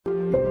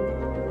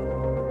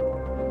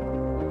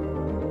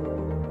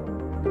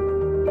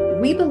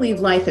We believe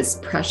life is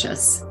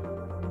precious.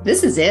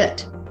 This is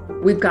it.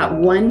 We've got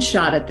one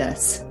shot at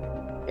this.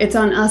 It's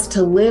on us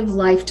to live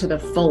life to the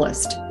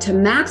fullest, to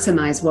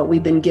maximize what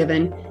we've been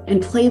given,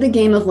 and play the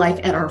game of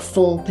life at our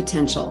full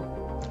potential.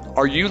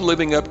 Are you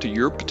living up to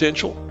your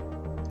potential?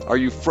 Are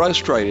you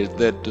frustrated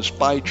that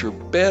despite your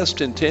best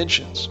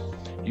intentions,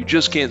 you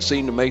just can't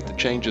seem to make the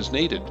changes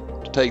needed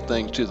to take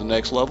things to the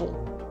next level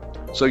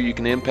so you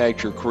can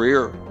impact your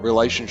career,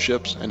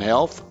 relationships, and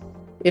health?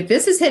 If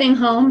this is hitting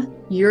home,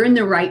 you're in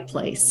the right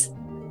place.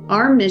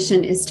 Our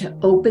mission is to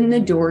open the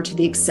door to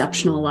the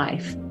exceptional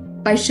life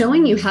by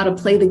showing you how to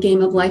play the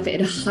game of life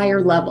at a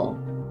higher level.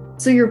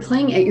 So you're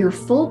playing at your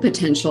full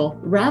potential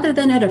rather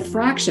than at a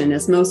fraction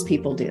as most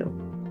people do.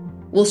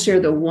 We'll share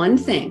the one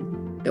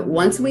thing that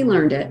once we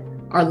learned it,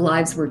 our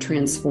lives were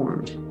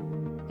transformed.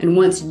 And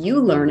once you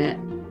learn it,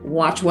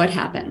 watch what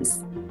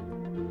happens.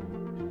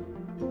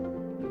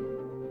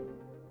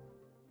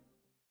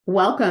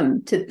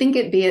 Welcome to Think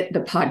It Be It, the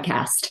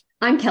podcast.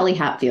 I'm Kelly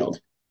Hatfield.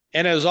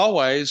 And as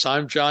always,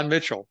 I'm John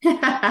Mitchell.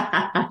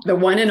 The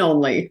one and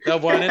only. The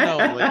one and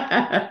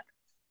only.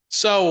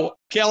 So,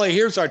 Kelly,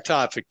 here's our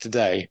topic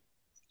today.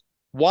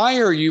 Why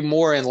are you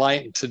more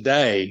enlightened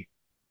today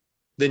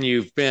than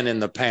you've been in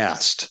the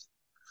past?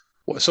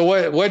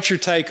 So what's your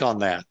take on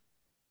that?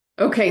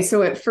 Okay,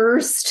 so at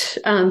first,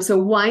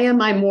 why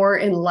am I more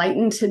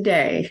enlightened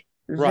today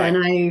than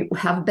I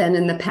have been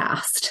in the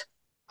past?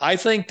 I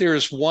think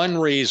there's one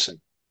reason,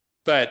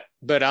 but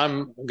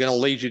I'm going to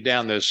lead you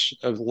down this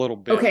a little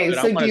bit. Okay,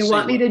 so do you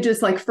want me to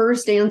just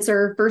first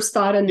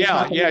thought in the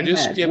top of my head?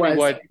 Just give me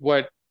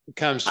what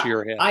comes to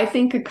your head. I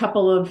think a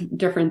couple of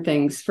different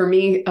things. For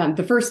me,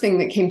 the first thing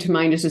that came to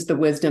mind is just the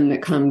wisdom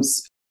that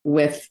comes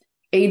with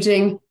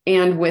aging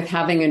and with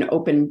having an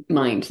open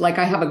mind. Like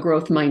I have a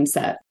growth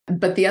mindset.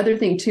 But the other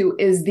thing too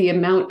is the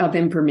amount of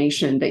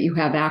information that you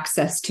have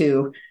access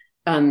to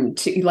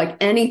like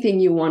anything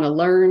you want to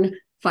learn,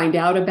 find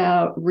out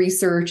about,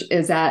 research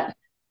is at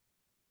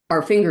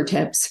our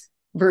fingertips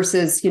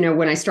versus,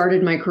 when I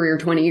started my career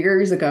 20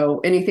 years ago,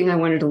 anything I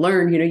wanted to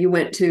learn, you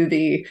went to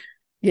the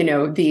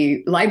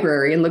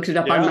library and looked it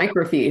up on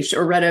microfiche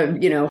or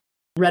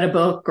read a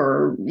book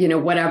or,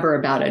 whatever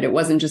about it. It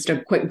wasn't just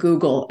a quick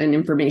Google and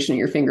information at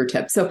your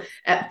fingertips. So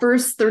at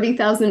first,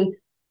 30,000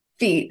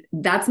 feet,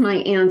 that's my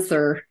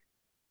answer.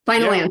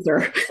 Final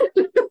answer.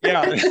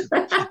 Yeah.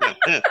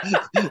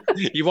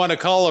 You want to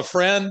call a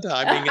friend?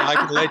 I mean, I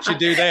can let you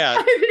do that.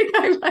 I think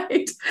I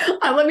might.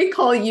 Let me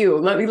call you.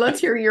 Let's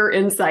hear your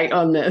insight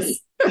on this.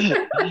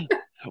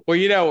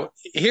 Well,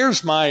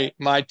 here's my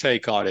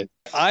take on it.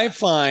 I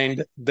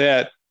find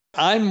that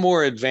I'm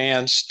more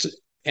advanced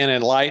and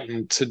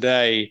enlightened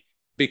today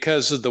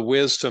because of the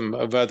wisdom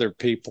of other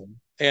people.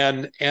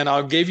 And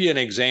I'll give you an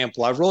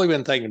example. I've really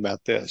been thinking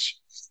about this.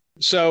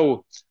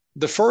 So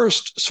the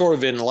first sort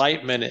of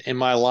enlightenment in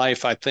my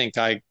life I think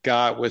I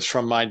got was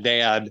from my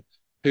dad,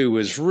 who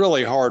was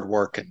really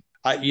hardworking.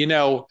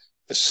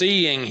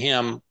 Seeing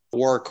him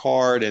work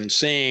hard and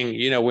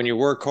seeing, when you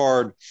work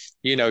hard,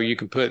 you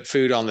can put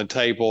food on the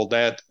table.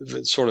 That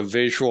sort of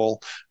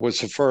visual was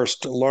the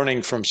first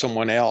learning from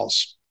someone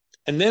else.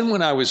 And then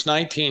when I was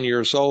 19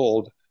 years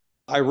old,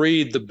 I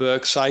read the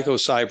book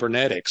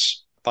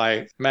Psycho-Cybernetics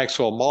by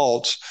Maxwell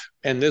Maltz,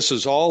 and this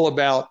is all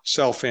about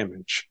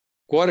self-image.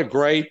 What a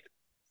great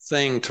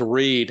thing to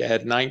read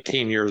at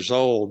 19 years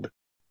old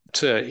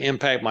to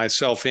impact my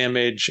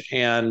self-image.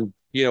 And,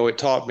 it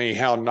taught me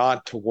how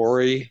not to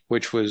worry,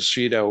 which was,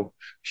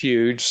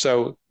 huge.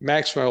 So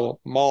Maxwell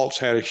Maltz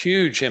had a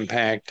huge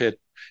impact at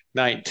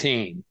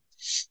 19.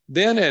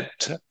 Then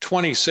at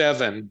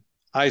 27,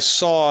 I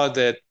saw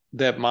that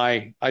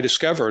I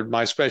discovered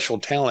my special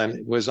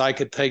talent was I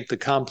could take the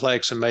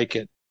complex and make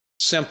it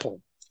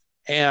simple.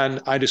 And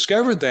I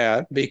discovered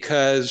that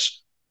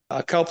because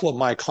a couple of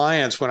my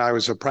clients, when I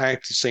was a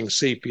practicing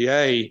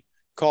CPA,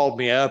 called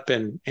me up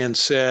and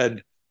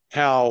said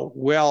how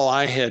well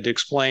I had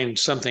explained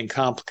something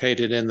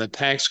complicated in the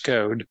tax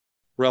code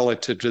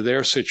relative to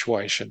their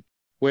situation.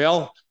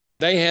 Well,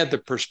 they had the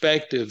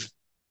perspective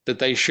that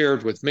they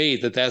shared with me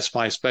that that's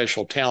my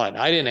special talent.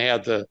 I didn't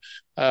have the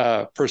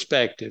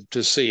perspective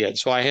to see it,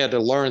 so I had to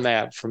learn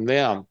that from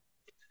them.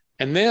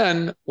 And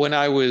then when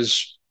I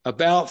was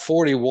about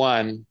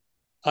 41,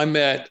 I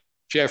met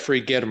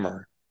Jeffrey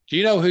Gitomer. Do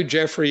you know who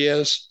Jeffrey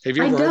is? Have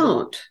you ever heard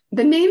of him?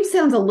 The name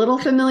sounds a little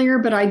familiar,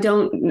 but I'm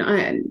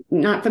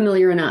not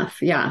familiar enough.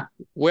 Yeah.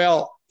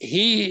 Well,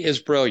 he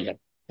is brilliant.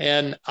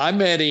 And I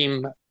met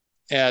him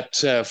at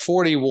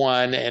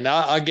 41, and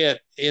I'll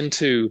get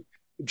into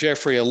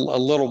Jeffrey a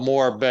little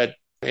more but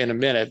in a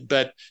minute.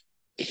 But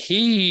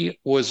he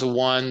was the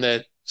one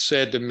that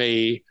said to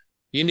me,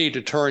 you need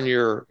to turn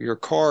your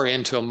car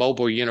into a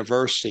mobile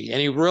university.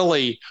 And he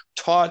really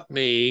taught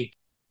me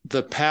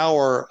the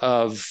power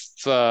of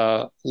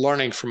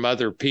learning from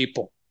other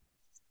people.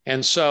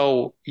 And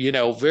so,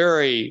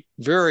 very,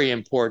 very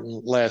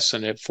important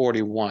lesson at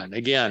 41,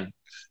 again,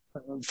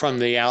 from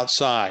the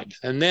outside.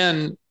 And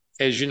then,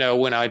 as you know,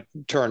 when I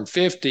turned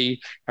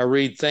 50, I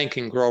read Think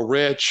and Grow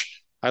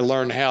Rich. I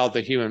learned how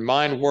the human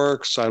mind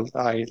works.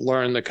 I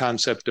learned the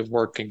concept of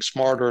working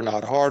smarter,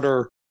 not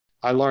harder.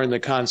 I learned the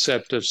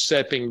concept of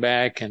stepping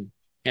back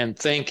and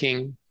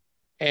thinking.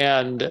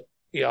 And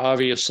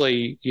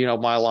obviously,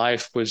 my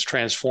life was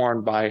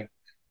transformed by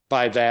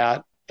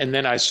that. And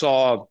then I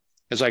saw,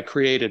 as I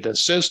created a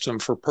system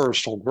for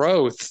personal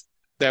growth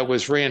that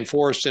was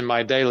reinforced in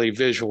my daily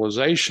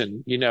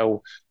visualization,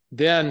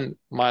 then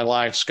my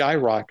life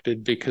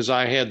skyrocketed because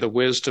I had the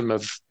wisdom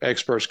of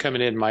experts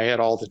coming in my head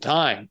all the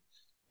time.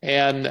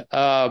 And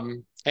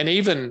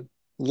even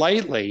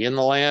lately, in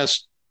the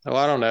last,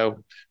 I don't know,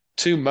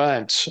 2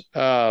 months,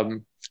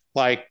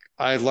 like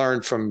I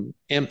learned from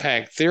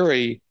impact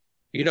theory,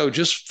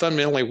 just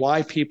fundamentally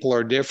why people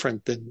are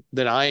different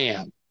than I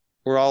am.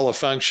 We're all a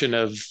function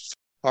of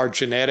our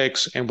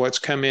genetics and what's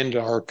come into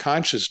our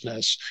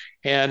consciousness.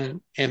 And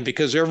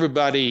because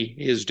everybody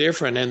is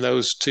different in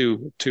those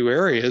two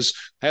areas,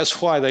 that's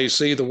why they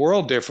see the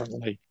world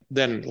differently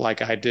than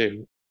like I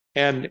do.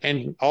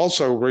 And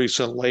also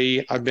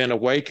recently, I've been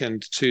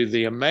awakened to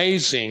the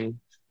amazing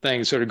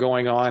things that are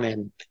going on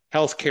in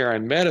healthcare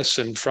and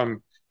medicine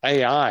from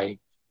AI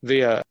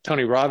via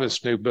Tony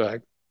Robbins' new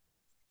book.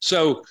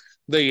 So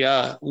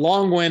the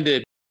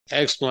long-winded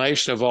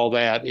explanation of all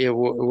that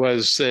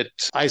was that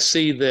I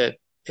see that,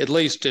 at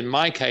least in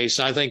my case,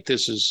 and I think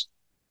this is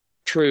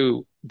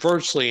true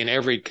virtually in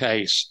every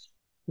case,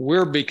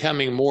 we're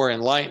becoming more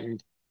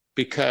enlightened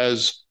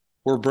because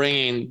we're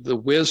bringing the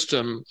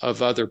wisdom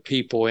of other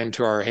people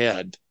into our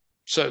head.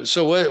 So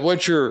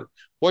what's your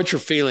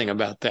feeling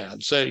about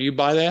that? So you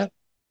buy that?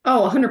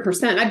 Oh,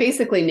 100%. I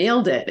basically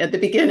nailed it at the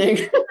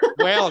beginning.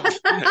 Well,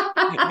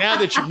 now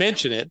that you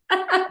mention it,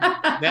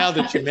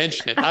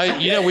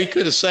 we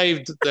could have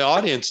saved the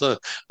audience a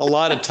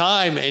lot of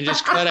time and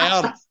just cut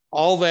out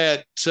all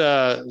that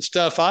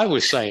stuff I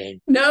was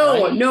saying.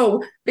 No, right?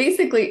 no.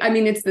 Basically, I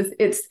mean,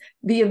 it's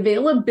the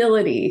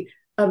availability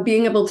of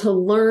being able to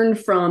learn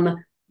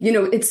from,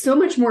 it's so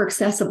much more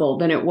accessible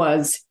than it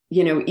was,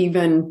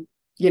 even,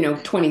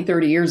 20,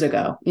 30 years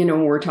ago,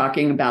 when we're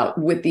talking about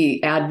with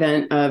the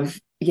advent of,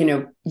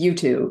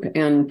 YouTube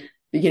and,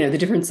 the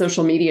different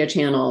social media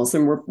channels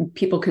and where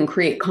people can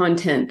create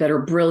content that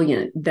are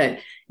brilliant, that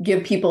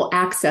give people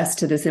access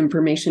to this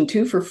information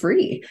too for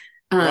free.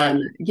 Right.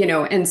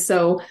 And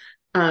so,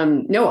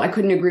 no, I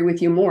couldn't agree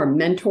with you more.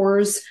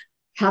 Mentors,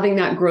 having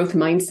that growth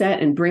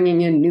mindset and bringing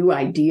in new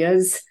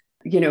ideas,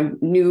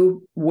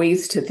 new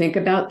ways to think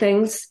about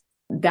things.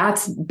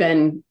 That's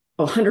been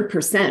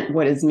 100%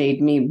 what has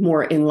made me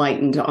more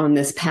enlightened on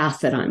this path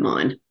that I'm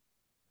on.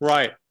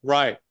 Right,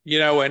 right.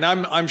 And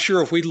I'm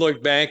sure if we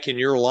look back in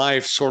your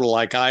life, sort of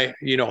like I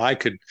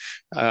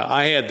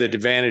had the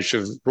advantage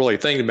of really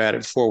thinking about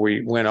it before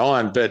we went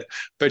on, but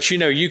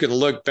you can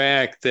look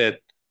back that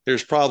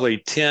there's probably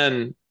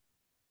 10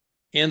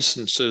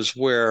 instances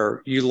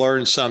where you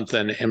learn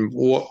something and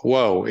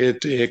whoa,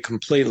 it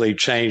completely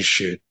changed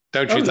you,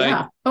 don't you Oh, think?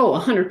 yeah. Oh,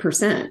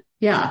 100%.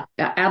 Yeah,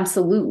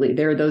 absolutely.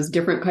 There are those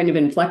different kind of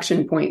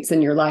inflection points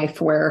in your life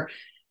where,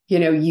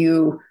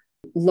 you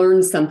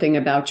learn something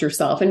about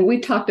yourself. And we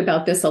talked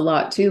about this a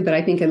lot too, but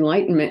I think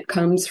enlightenment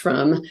comes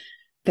from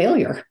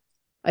failure.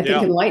 I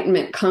think Yeah.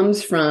 enlightenment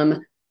comes from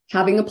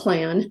having a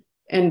plan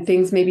and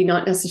things maybe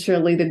not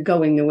necessarily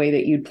going the way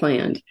that you'd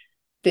planned.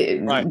 The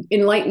Right.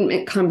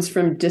 enlightenment comes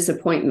from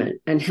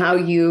disappointment and how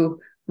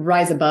you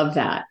rise above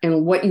that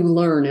and what you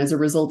learn as a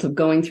result of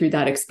going through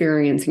that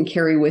experience and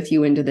carry with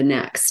you into the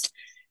next.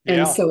 And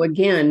Yeah. so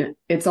again,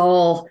 it's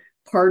all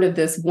part of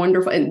this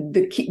wonderful, and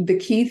the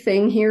key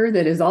thing here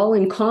that is all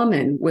in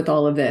common with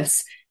all of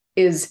this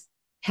is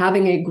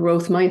having a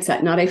growth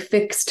mindset, not a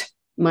fixed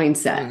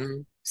mindset.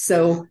 Mm-hmm.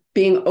 So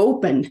being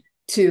open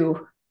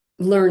to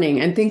learning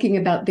and thinking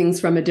about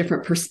things from a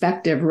different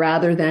perspective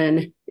rather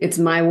than it's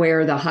my way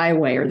or the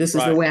highway, or this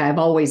is the Right. way I've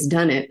always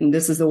done it and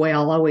this is the way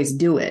I'll always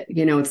do it.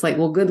 It's like,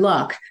 well, good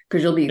luck,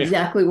 because you'll be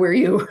exactly where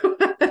you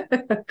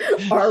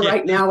are Yeah,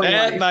 right now in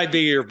that life. might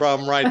be your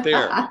problem right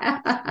there.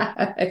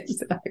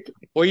 Exactly.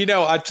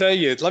 Well, I tell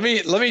you, let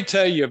me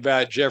tell you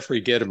about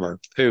Jeffrey Gitomer,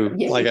 who,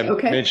 like Yay. I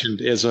Okay. mentioned,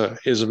 is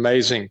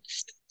amazing.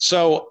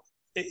 So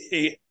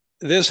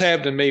this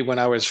happened to me when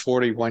I was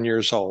 41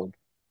 years old.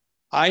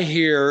 I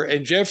hear,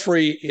 and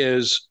Jeffrey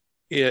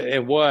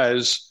it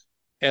was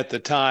at the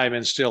time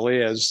and still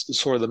is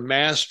sort of the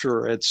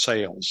master at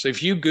sales.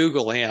 If you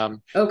Google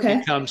him, he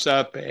Okay. comes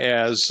up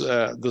as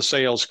the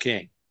sales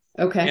king.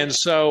 Okay. And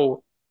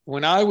so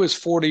when I was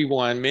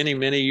 41, many,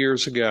 many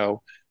years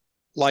ago,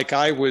 like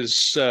I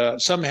was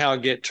somehow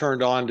get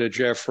turned on to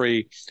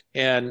Jeffrey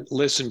and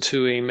listen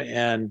to him,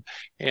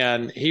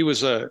 and he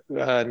was a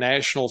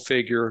national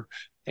figure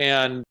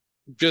and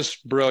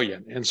just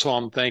brilliant. And so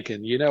I'm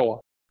thinking,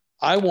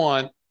 I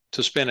want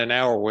to spend an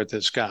hour with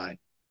this guy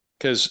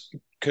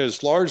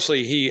because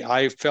largely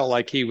I felt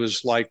like he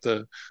was like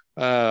the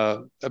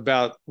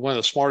about one of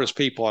the smartest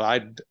people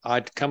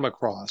I'd come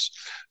across.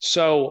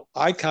 So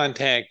I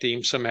contact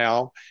him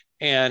somehow,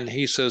 and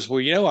he says,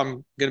 "Well,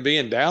 I'm going to be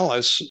in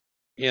Dallas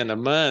in a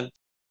month.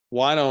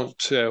 why don't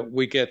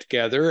we get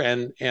together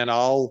and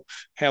I'll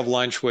have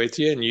lunch with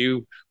you and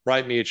you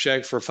write me a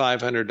check for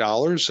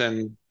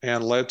 $500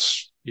 and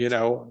let's,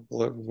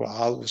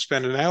 I'll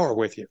spend an hour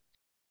with you.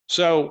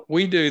 So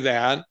we do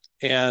that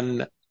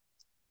and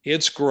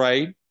it's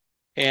great.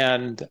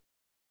 And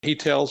he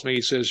tells me,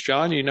 he says,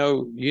 John, you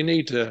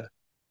need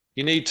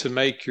to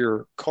make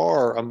your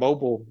car a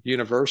mobile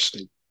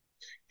university.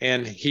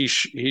 And he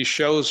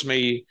shows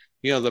me,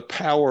 the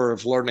power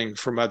of learning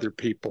from other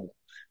people.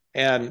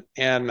 And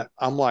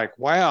I'm like,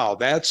 wow,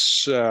 that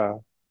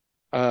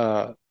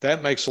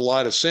makes a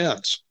lot of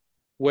sense.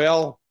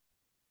 Well,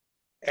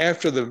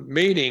 after the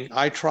meeting,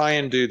 I try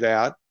and do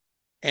that.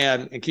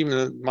 And keep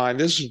in mind,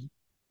 this is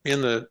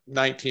in the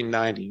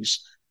 1990s.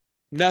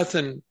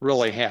 Nothing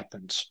really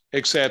happens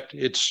except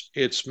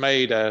it's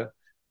made a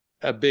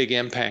big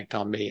impact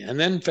on me. And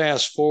then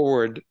fast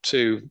forward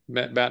to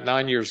about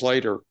 9 years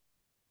later,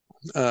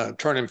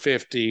 turning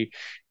 50,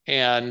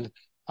 and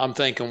I'm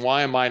thinking,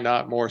 why am I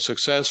not more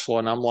successful?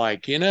 And I'm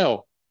like,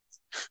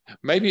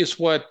 maybe it's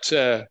what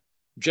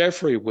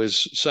Jeffrey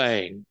was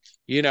saying.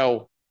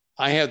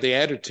 I have the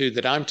attitude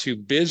that I'm too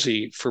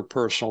busy for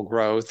personal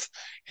growth,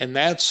 and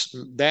that's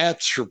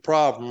your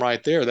problem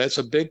right there. That's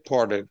a big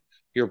part of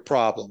your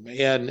problem.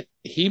 And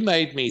he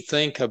made me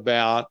think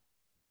about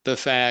the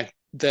fact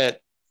that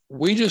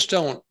we just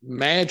don't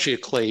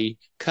magically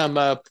come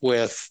up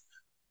with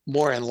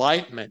more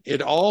enlightenment.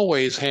 It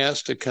always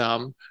has to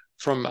come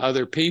from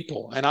other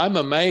people. And I'm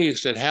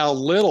amazed at how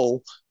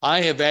little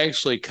I have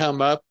actually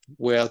come up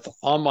with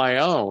on my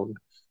own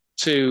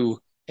to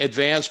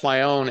advance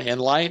my own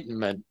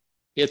enlightenment.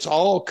 It's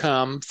all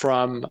come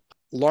from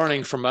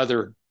learning from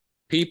other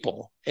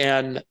people.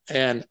 And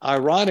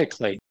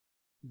ironically,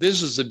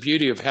 this is the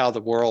beauty of how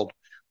the world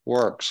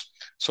works.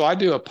 So I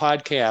do a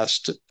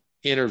podcast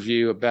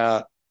interview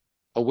about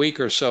a week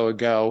or so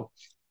ago,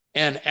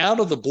 and out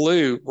of the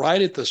blue,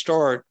 right at the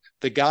start,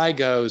 the guy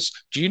goes,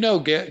 do you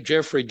know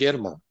Jeffrey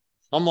Gitomer?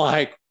 I'm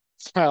like,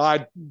 well,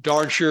 I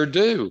darn sure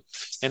do.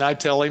 And I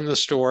tell him the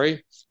story.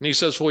 And he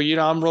says, well,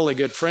 I'm really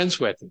good friends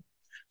with him.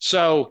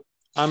 So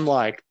I'm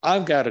like,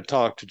 I've got to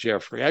talk to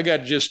Jeffrey. I got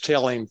to just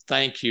tell him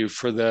thank you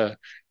for the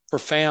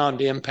profound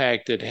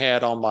impact it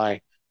had on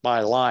my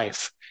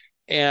life.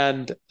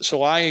 And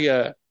so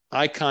I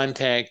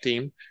contact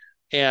him.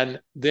 And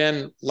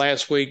then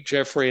last week,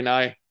 Jeffrey and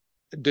I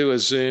do a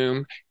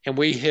Zoom and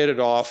we hit it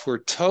off.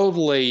 We're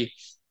totally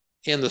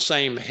in the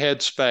same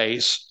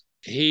headspace.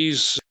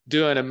 He's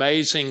doing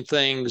amazing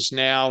things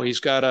now. He's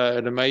got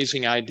an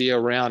amazing idea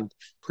around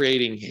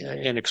creating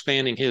and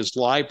expanding his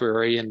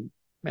library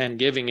and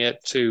giving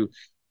it to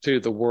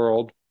the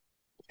world.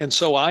 And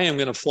so I am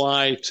going to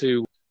fly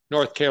to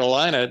North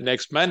Carolina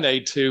next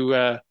Monday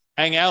to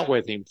hang out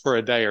with him for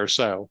a day or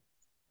so.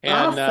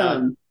 And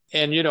Awesome.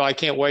 I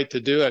can't wait to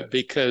do it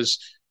because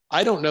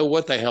I don't know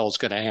what the hell is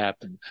going to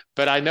happen,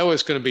 but I know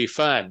it's going to be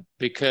fun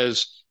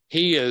because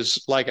he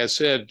is, like I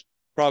said,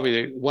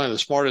 probably one of the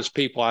smartest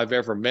people I've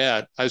ever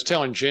met. I was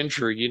telling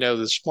Ginger,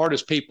 the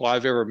smartest people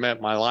I've ever met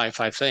in my life,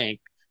 I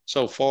think,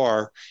 so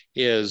far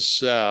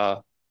is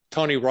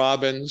Tony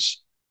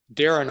Robbins,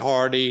 Darren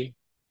Hardy,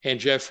 and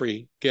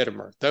Jeffrey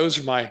Gitomer. Those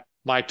are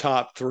my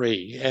top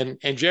three. And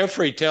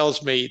Jeffrey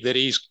tells me that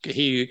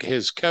he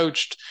has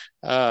coached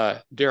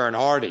Darren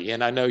Hardy,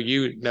 and I know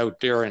you know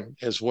Darren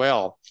as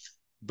well.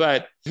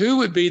 But who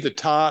would be the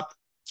top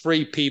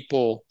three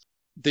people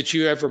that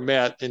you ever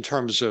met in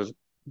terms of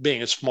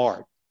being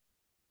smart?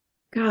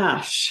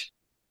 Gosh,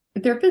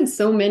 there have been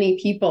so many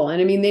people,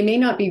 and I mean, they may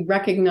not be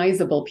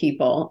recognizable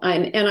people.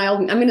 And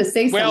I'm going to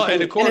say well, something,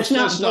 and of course, and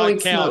it's not blowing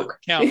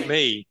count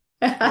me.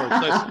 Of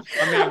course,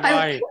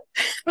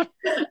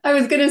 I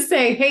was going to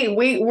say, hey,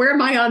 wait, where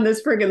am I on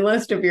this friggin'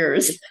 list of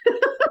yours?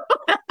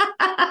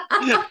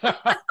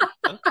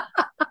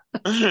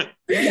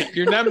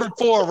 You're number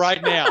 4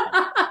 right now,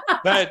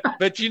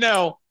 but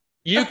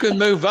you can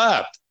move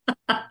up.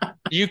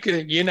 You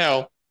can,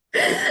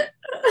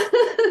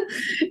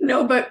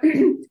 No, but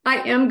I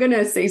am going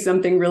to say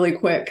something really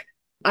quick.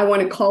 I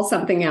want to call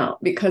something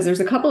out because there's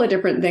a couple of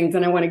different things,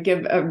 and I want to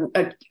give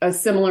a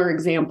similar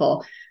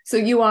example. So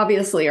you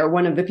obviously are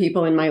one of the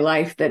people in my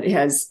life that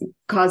has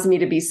caused me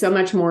to be so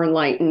much more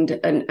enlightened,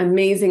 an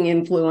amazing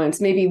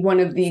influence, maybe one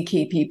of the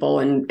key people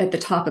and at the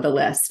top of the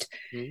list.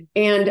 Mm-hmm.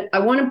 And I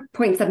want to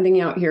point something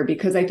out here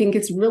because I think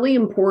it's really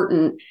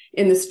important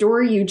in the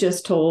story you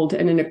just told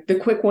and in the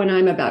quick one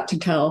I'm about to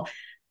tell,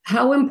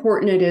 how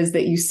important it is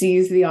that you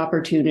seize the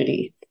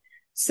opportunity.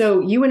 So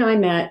you and I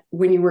met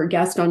when you were a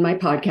guest on my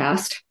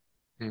podcast,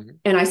 mm-hmm.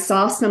 and I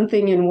saw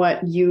something in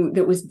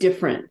that was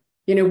different.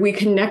 We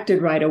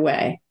connected right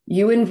away.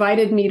 You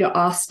invited me to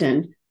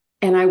Austin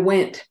and I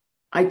went.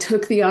 I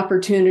took the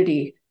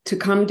opportunity to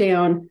come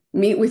down,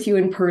 meet with you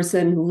in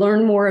person,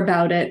 learn more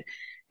about it.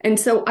 And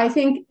so I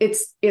think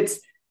it's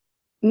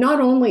not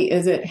only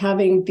is it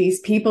having these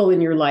people in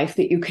your life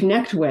that you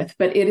connect with,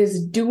 but it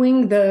is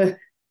doing that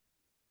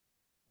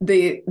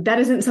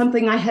isn't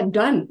something I had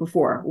done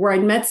before, where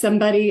I'd met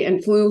somebody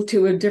and flew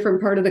to a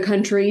different part of the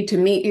country to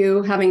meet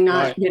you, having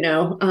not,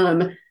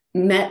 right.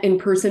 met in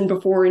person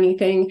before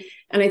anything.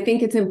 And I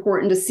think it's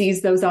important to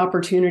seize those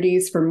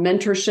opportunities for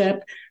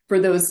mentorship, for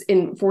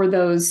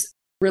those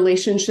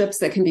relationships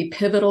that can be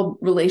pivotal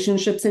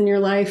relationships in your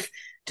life,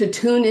 to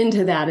tune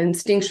into that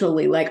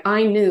instinctually. Like,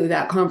 I knew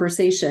that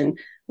conversation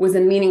was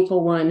a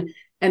meaningful one,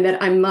 and that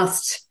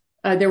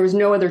there was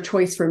no other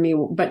choice for me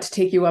but to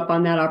take you up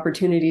on that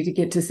opportunity to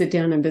get to sit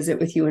down and visit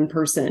with you in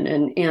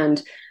person.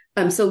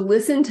 So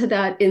listen to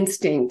that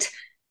instinct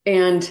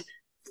and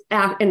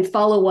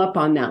follow up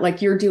on that,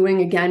 like you're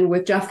doing again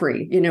with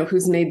Jeffrey,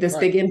 who's made this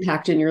big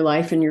impact in your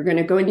life. And you're going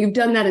to go, and you've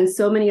done that in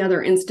so many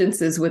other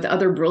instances with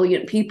other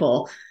brilliant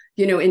people,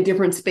 in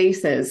different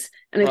spaces.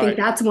 And I think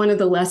that's one of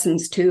the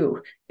lessons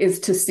too, is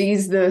to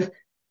seize the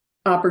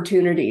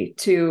opportunity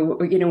to,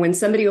 when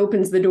somebody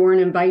opens the door and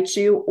invites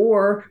you,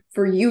 or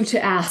for you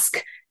to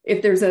ask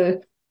if there's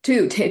to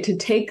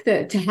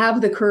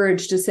have the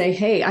courage to say,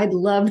 hey, I'd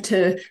love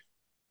to,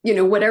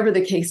 whatever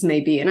the case may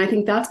be. And I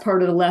think that's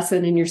part of the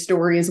lesson in your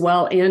story as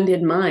well, and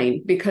in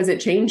mine, because it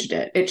changed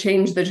it. It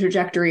changed the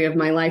trajectory of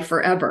my life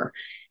forever.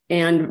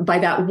 And by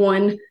that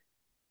one,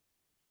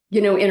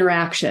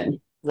 interaction.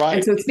 Right.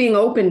 And so it's being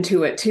open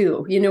to it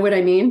too. You know what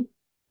I mean?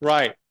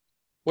 Right.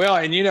 Well,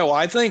 and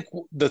I think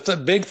the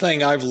big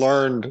thing I've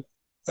learned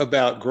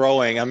about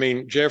growing, I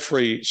mean,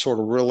 Jeffrey sort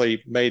of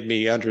really made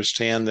me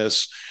understand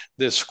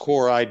this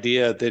core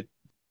idea that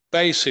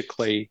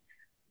basically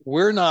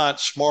we're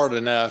not smart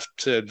enough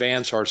to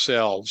advance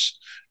ourselves.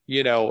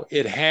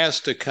 It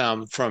has to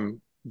come from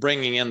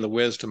bringing in the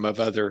wisdom of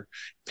other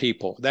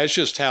people. That's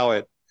just how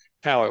it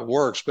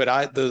works.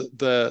 But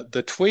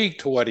the tweak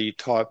to what he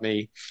taught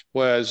me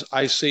was,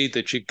 I see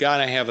that you got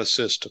to have a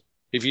system.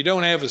 If you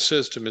don't have a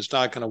system, it's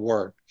not going to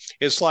work.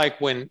 It's like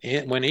when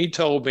he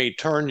told me,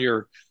 turn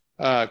your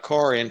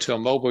car into a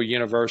mobile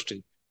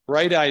university.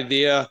 Great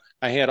idea.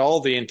 I had all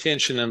the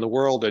intention in the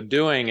world of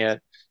doing it,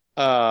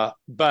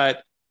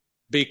 but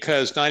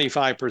because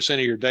 95% of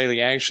your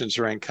daily actions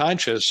are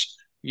unconscious,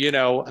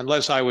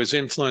 unless I was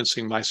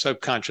influencing my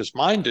subconscious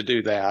mind to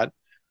do that,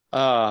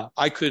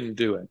 I couldn't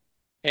do it.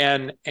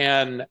 And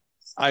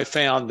I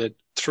found that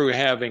through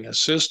having a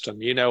system,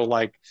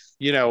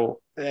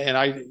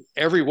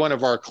 every one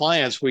of our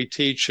clients, we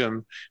teach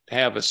them to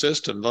have a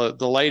system. The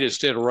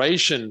latest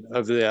iteration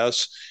of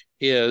this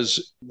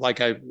is, like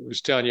I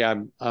was telling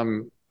you,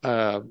 I'm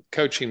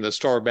coaching the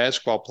star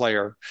basketball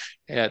player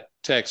at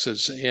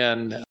Texas,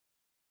 and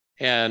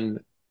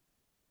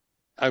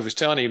I was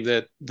telling him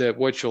that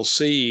what you'll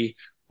see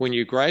when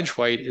you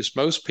graduate is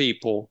most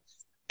people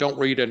don't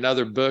read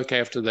another book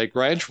after they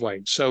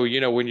graduate. So,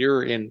 when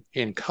you're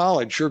in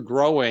college, you're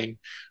growing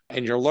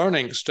and you're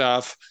learning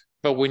stuff.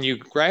 But when you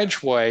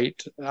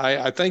graduate,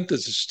 I think the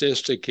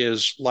statistic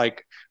is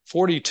like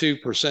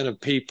 42%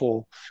 of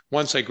people,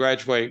 once they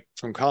graduate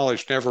from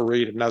college, never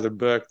read another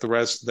book the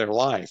rest of their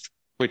life,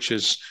 which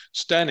is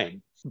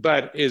stunning.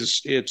 But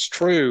it's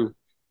true.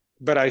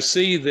 But I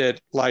see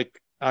that,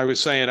 like I was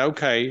saying,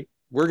 okay,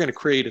 we're going to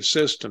create a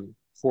system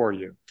for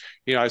you.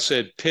 I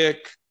said,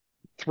 pick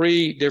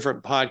 3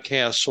 different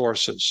podcast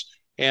sources,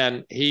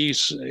 and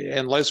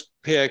let's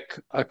pick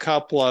a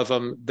couple of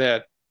them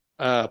that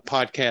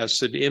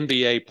podcasts that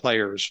NBA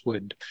players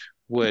would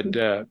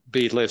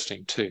be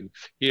listening to.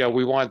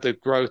 We want the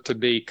growth to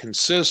be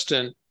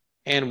consistent,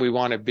 and we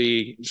want to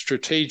be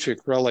strategic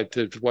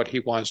relative to what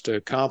he wants to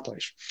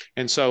accomplish.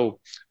 And so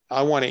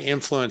I want to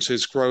influence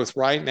his growth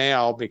right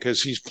now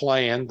because he's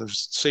playing. The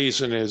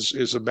season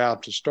is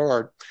about to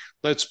start.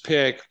 Let's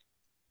pick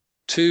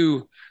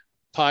 2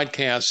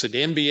 podcasts that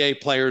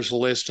NBA players are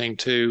listening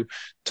to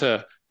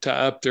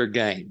up their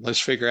game. Let's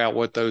figure out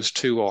what those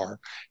 2 are.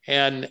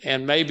 And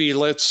maybe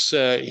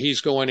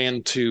he's going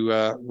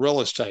into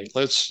real estate.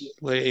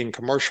 In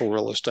commercial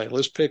real estate,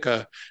 let's pick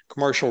a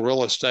commercial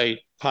real estate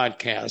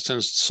podcast.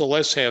 And so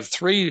let's have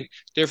 3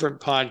 different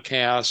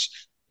podcasts.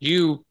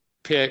 You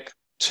pick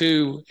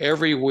 2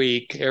 every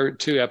week,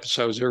 2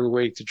 episodes every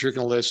week that you're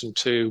going to listen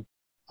to.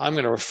 I'm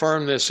going to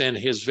affirm this in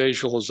his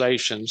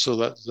visualization so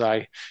that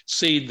I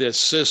seed this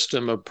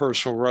system of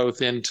personal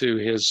growth into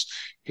his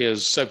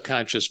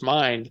subconscious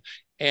mind.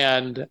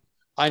 And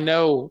I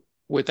know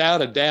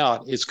without a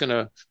doubt, it's going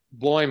to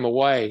blow him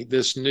away,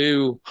 this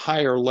new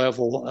higher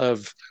level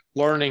of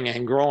learning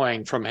and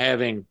growing from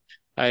having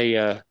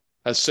a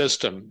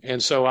system.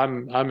 And so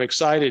I'm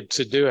excited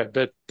to do it.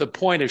 But the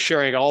point of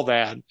sharing all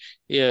that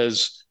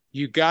is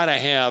you got to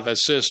have a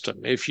system.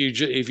 If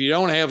you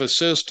don't have a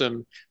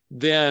system,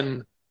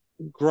 then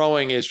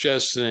growing is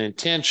just an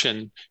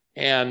intention,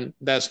 and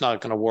that's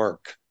not going to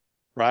work,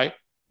 right?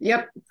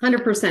 Yep,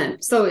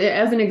 100%. So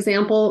as an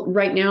example,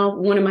 right now,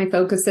 one of my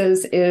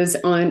focuses is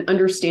on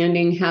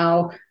understanding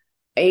how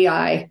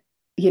AI,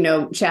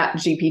 Chat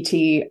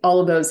GPT, all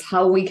of those,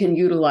 how we can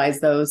utilize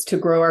those to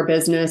grow our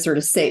business or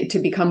to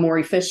become more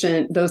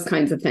efficient, those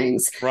kinds of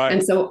things. Right.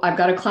 And so I've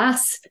got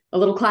a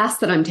little class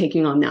that I'm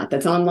taking on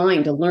that's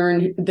online to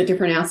learn the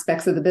different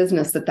aspects of the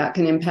business that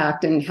can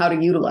impact and how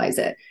to utilize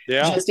it.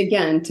 Yeah. Just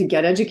again, to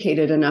get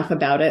educated enough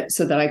about it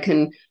so that I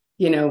can,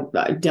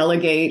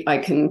 delegate, I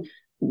can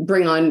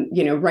bring on,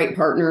 right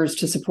partners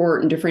to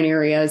support in different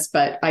areas,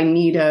 but I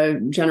need a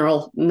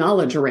general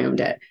knowledge around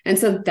it. And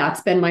so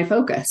that's been my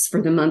focus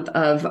for the month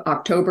of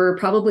October,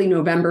 probably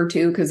November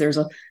too, because there's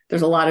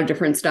a lot of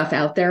different stuff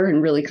out there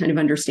and really kind of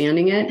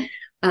understanding it.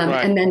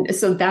 Right. And then,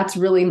 so that's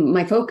really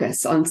my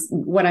focus on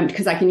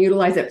because I can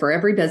utilize it for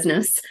every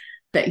business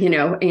that,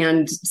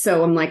 and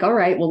so I'm like, all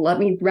right, well, let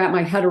me wrap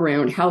my head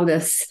around how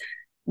this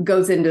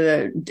goes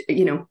into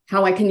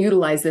how I can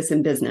utilize this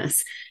in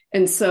business.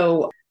 And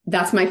so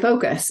that's my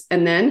focus.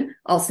 And then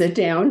I'll sit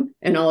down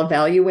and I'll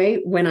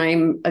evaluate when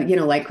I'm,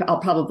 I'll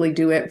probably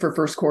do it for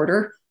first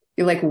quarter.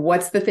 You're like,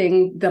 what's the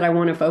thing that I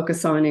want to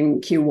focus on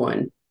in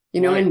Q1?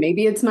 Right. And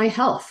maybe it's my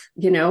health,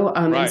 right.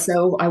 And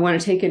so I want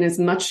to take in as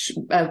much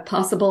as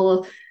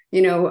possible,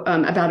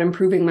 about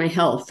improving my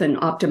health and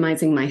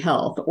optimizing my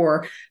health,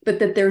 but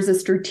that there's a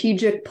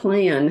strategic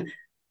plan,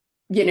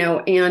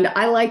 and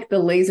I like the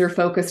laser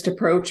focused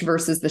approach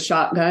versus the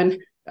shotgun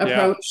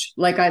approach.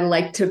 Yeah. Like I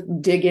like to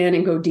dig in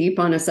and go deep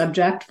on a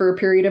subject for a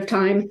period of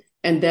time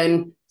and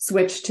then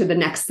switch to the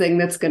next thing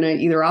that's going to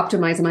either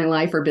optimize my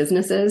life or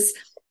businesses.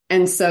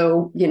 And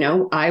so,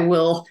 I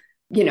will,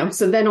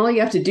 so then all you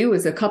have to do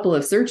is a couple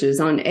of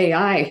searches on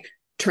AI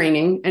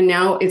training, and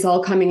now it's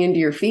all coming into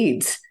your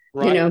feeds.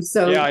 Right.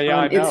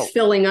 It's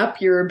filling up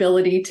your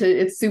ability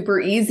it's super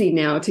easy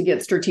now to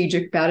get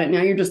strategic about it.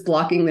 Now you're just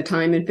blocking the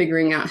time and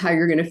figuring out how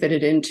you're going to fit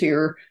it into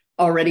your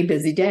already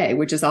busy day,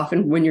 which is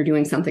often when you're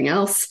doing something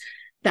else,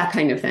 that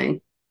kind of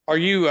thing. Are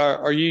you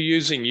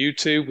using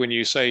YouTube when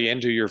you say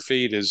into your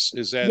feed? Is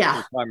that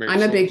your primary I'm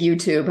source? A big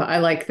YouTube. I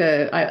like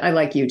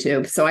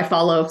YouTube. So I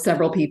follow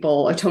several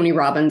people. Tony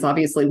Robbins,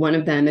 obviously one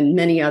of them, and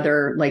many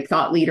other like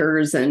thought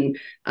leaders. And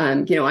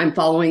I'm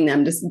following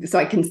them just so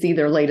I can see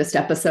their latest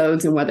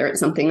episodes and whether it's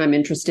something I'm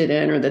interested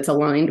in or that's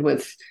aligned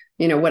with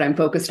what I'm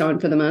focused on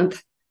for the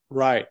month.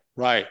 Right.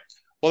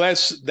 Well,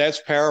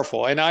 that's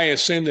powerful. And I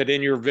assume that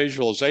in your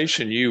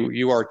visualization,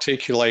 you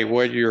articulate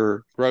what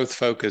your growth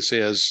focus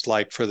is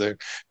like for the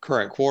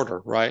current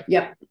quarter, right?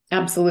 Yep,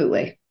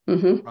 absolutely.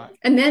 Mm-hmm. Right.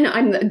 And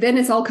then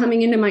it's all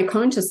coming into my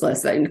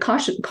consciousness and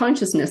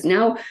consciousness.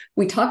 Now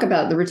we talk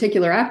about the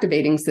reticular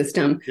activating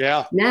system.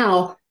 Yeah.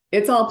 Now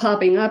it's all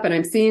popping up and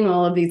I'm seeing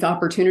all of these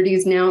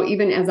opportunities now,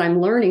 even as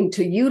I'm learning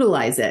to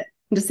utilize it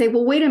and to say,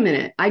 well, wait a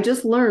minute, I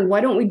just learned. Why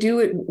don't we do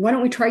it? Why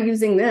don't we try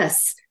using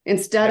this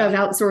instead of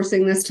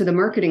outsourcing this to the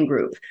marketing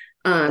group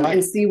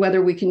and see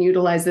whether we can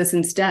utilize this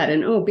instead?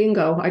 And oh,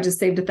 bingo, I just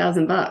saved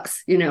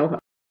 $1,000,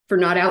 for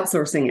not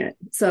outsourcing it.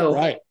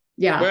 So,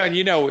 yeah.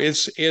 Well,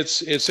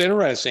 it's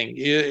interesting.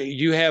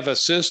 You have a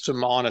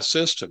system on a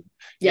system.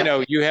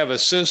 Yep. You have a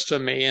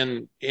system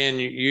in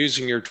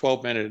using your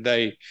 12-minute a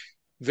day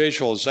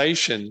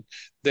visualization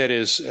that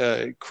is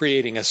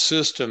creating a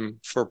system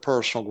for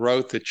personal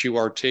growth that you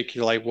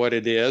articulate what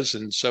it is.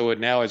 And so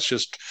now it's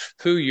just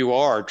who you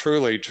are,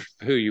 truly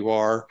who you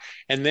are.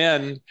 And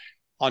then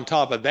on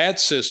top of that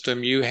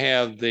system, you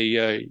have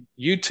the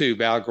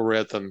YouTube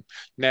algorithm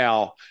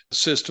now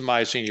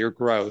systemizing your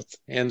growth.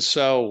 And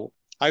so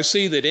I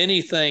see that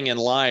anything in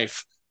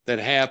life that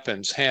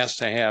happens has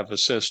to have a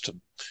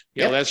system.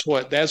 That's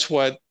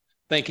what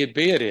Think It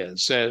Be It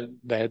is.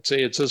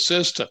 It's a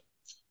system.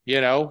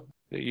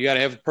 You got to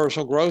have a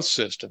personal growth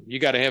system. You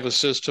got to have a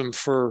system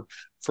for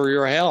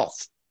your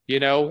health.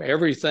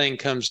 Everything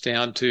comes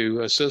down to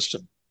a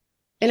system.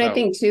 And I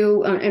think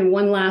too, and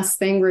one last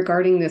thing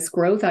regarding this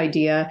growth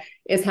idea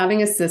is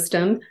having a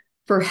system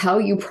for how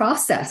you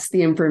process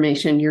the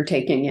information you're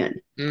taking in.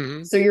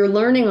 Mm-hmm. So you're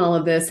learning all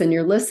of this and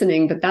you're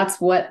listening, but that's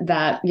what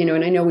that,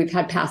 and I know we've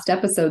had past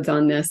episodes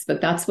on this,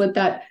 but that's what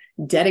that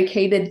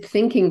dedicated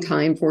thinking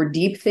time for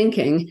deep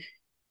thinking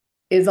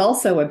is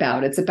also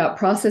about. It's about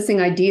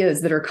processing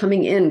ideas that are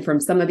coming in from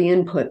some of the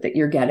input that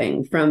you're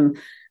getting from,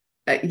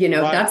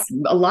 that's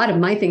a lot of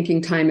my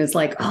thinking time is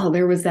like, oh,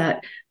 there was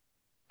that.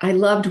 I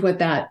loved what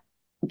that,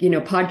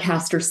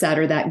 podcaster said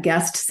or that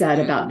guest said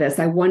about this.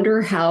 I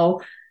wonder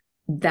how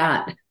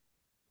that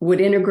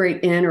would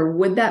integrate in, or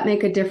would that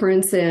make a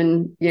difference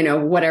in,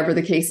 whatever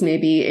the case may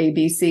be,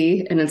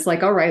 ABC. And it's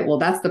like, all right, well,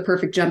 that's the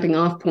perfect jumping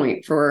off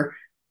point for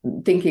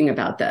thinking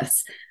about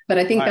this. But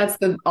I think that's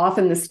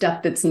often the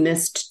step that's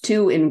missed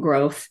too in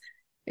growth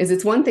is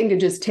it's one thing to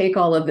just take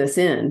all of this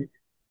in.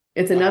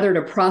 It's another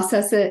to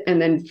process it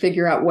and then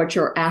figure out what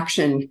your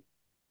action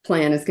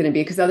plan is going to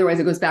be. Because otherwise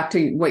it goes back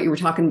to what you were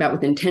talking about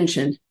with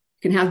intention. You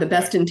can have the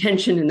best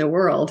intention in the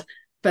world,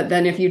 but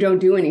then if you don't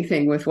do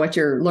anything with what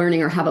you're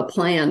learning or have a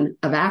plan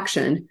of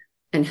action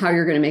and how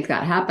you're going to make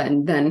that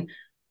happen, then,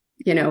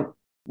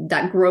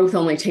 that growth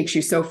only takes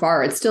you so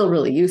far. It's still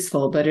really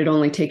useful, but it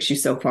only takes you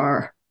so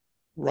far.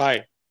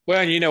 Right.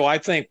 Well, I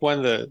think one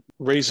of the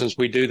reasons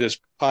we do this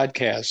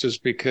podcast is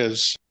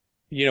because,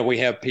 we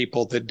have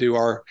people that do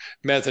our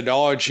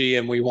methodology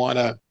and we want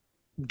to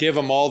give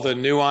them all the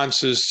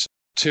nuances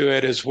to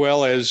it as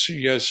well as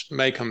just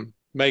make them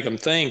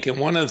think. And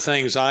one of the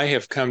things I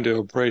have come to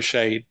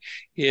appreciate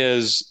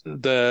is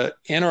the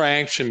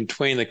interaction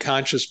between the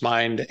conscious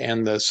mind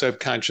and the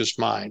subconscious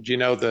mind.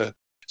 The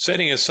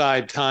setting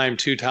aside time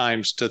 2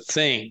 times to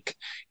think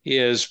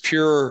is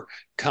pure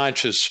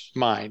conscious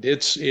mind.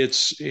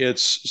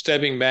 It's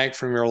stepping back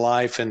from your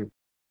life and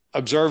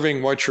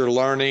observing what you're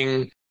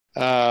learning,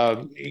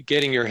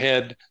 getting your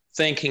head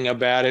thinking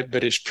about it,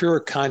 but it's pure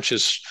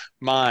conscious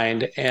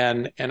mind.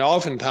 And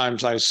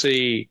oftentimes I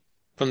see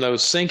from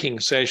those thinking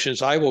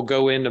sessions, I will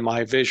go into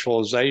my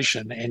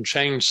visualization and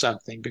change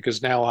something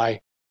because now I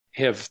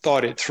have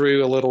thought it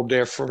through a little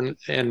different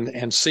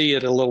and see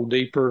it a little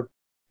deeper.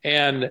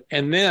 And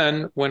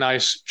then when I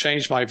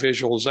change my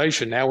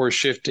visualization, now we're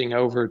shifting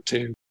over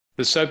to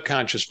the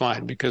subconscious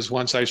mind, because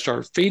once I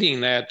start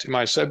feeding that to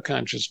my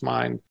subconscious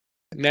mind,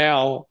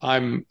 now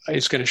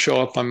it's going to show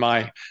up on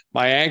my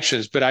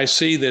actions. But I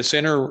see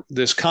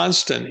this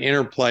constant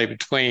interplay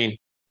between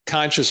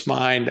conscious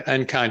mind,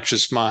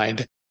 unconscious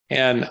mind.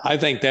 And I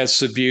think that's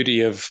the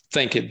beauty of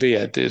Think It Be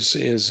It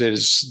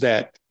is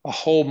that a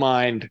whole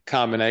mind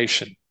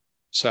combination.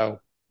 So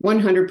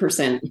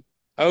 100%.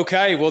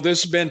 Okay, well,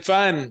 this has been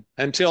fun.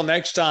 Until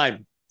next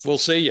time, we'll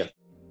see you.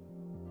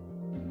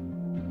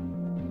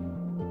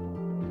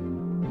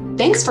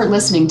 Thanks for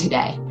listening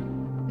today.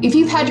 If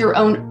you've had your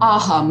own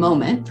aha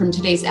moment from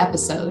today's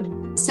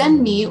episode,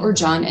 send me or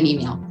John an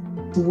email.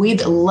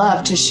 We'd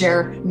love to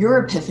share your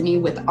epiphany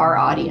with our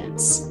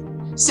audience.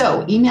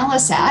 So email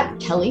us at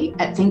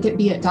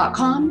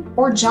kelly@thinkitbeit.com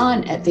or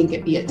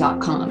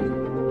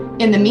john@thinkitbeit.com.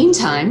 In the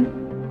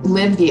meantime,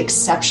 live the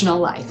exceptional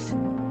life.